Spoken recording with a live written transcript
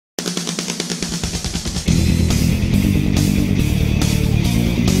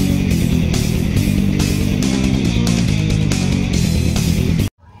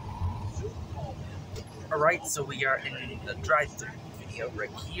So we are in the drive-thru video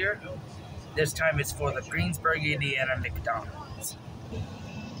right here. This time it's for the Greensburg, Indiana McDonald's.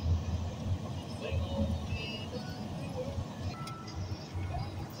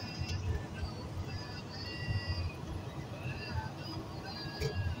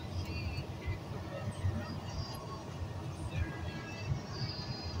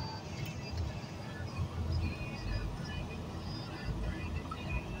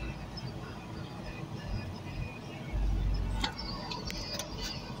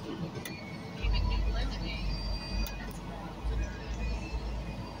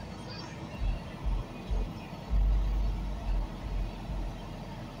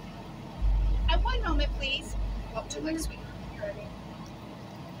 One moment, please. Oh, too late, sweetie.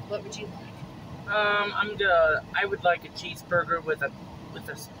 What would you like? I would like a cheeseburger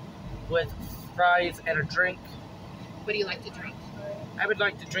with fries and a drink. What do you like to drink? I would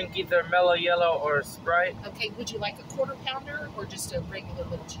like to drink either Mellow Yellow or a Sprite. Okay, would you like a quarter pounder or just a regular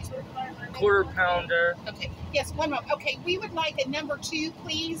little cheeseburger? Quarter pounder. Okay, yes, one moment. Okay, we would like a number 2,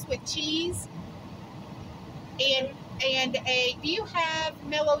 please, with cheese. And do you have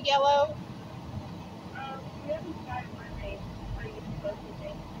Mellow Yellow? We haven't tried my name. Are you supposed to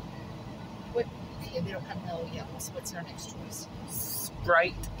think? What? Okay, they don't have Mellow Yellow, so what's our next choice?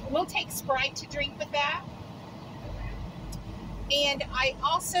 Sprite. We'll take Sprite to drink with that. And I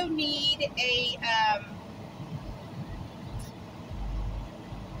also need a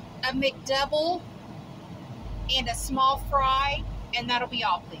McDouble and a small fry, and that'll be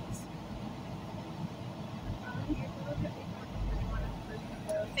all, please.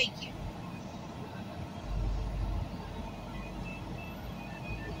 Thank you.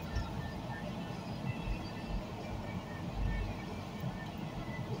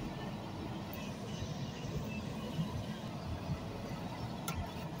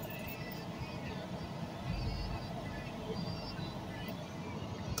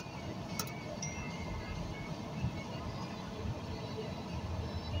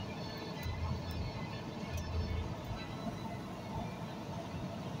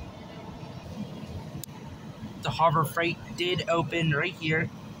 The Harbor Freight did open right here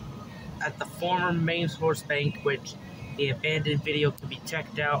at the former Main Source Bank, which the abandoned video can be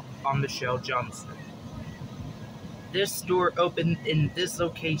checked out on Michelle Johnson. This store opened in this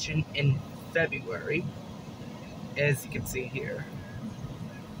location in February, as you can see here.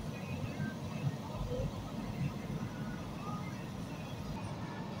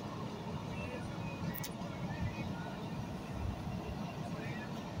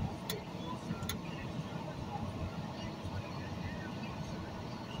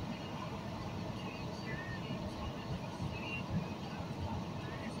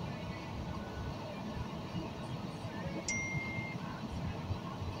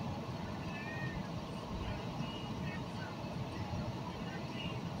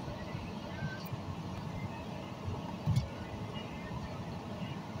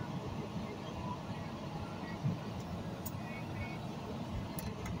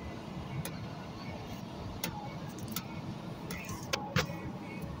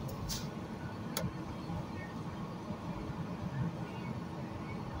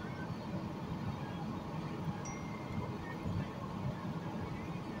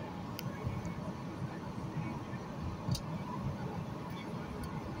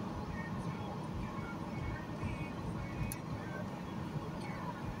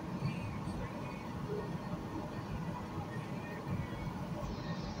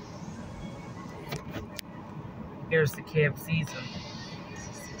 Here's the KFC zone.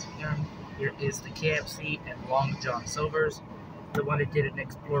 Here is the KFC and Long John Silver's, the one I did an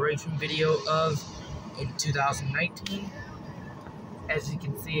exploration video of in 2019. As you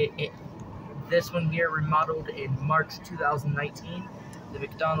can see, this one here remodeled in March 2019. The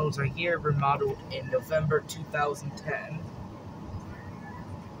McDonald's right here remodeled in November 2010.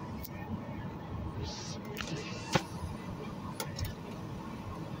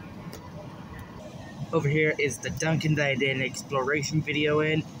 Over here is the Dunkin' that I did an exploration video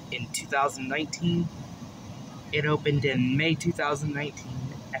in 2019. It opened in May 2019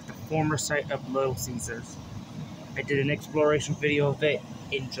 at the former site of Little Caesars. I did an exploration video of it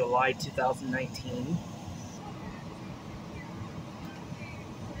in July 2019.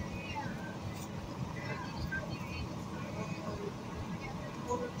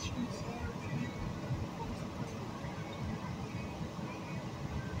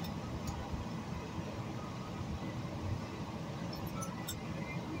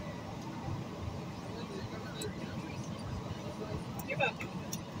 You're welcome.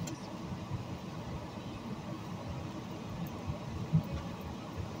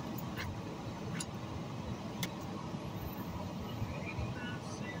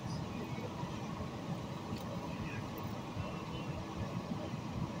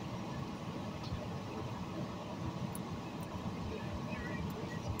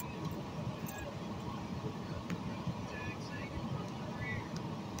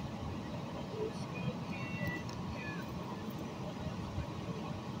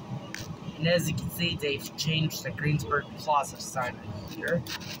 And as you can see, they've changed the Greensburg Plaza sign here.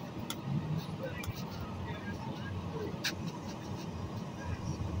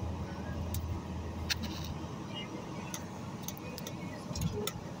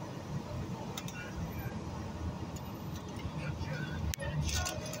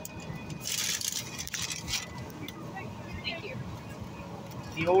 Thank you.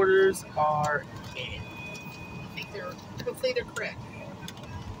 The orders are in. I think hopefully they're correct.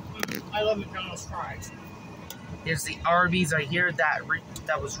 I love McDonald's fries. Here's the Arby's right here that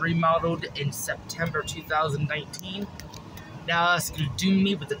was remodeled in September 2019. Now let's continue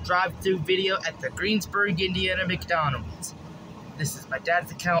me with the drive-thru video at the Greensburg, Indiana McDonald's. This is my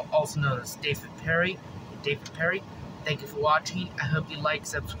dad's account, also known as David Perry. Thank you for watching. I hope you like,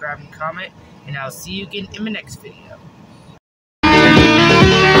 subscribe, and comment, and I'll see you again in my next video.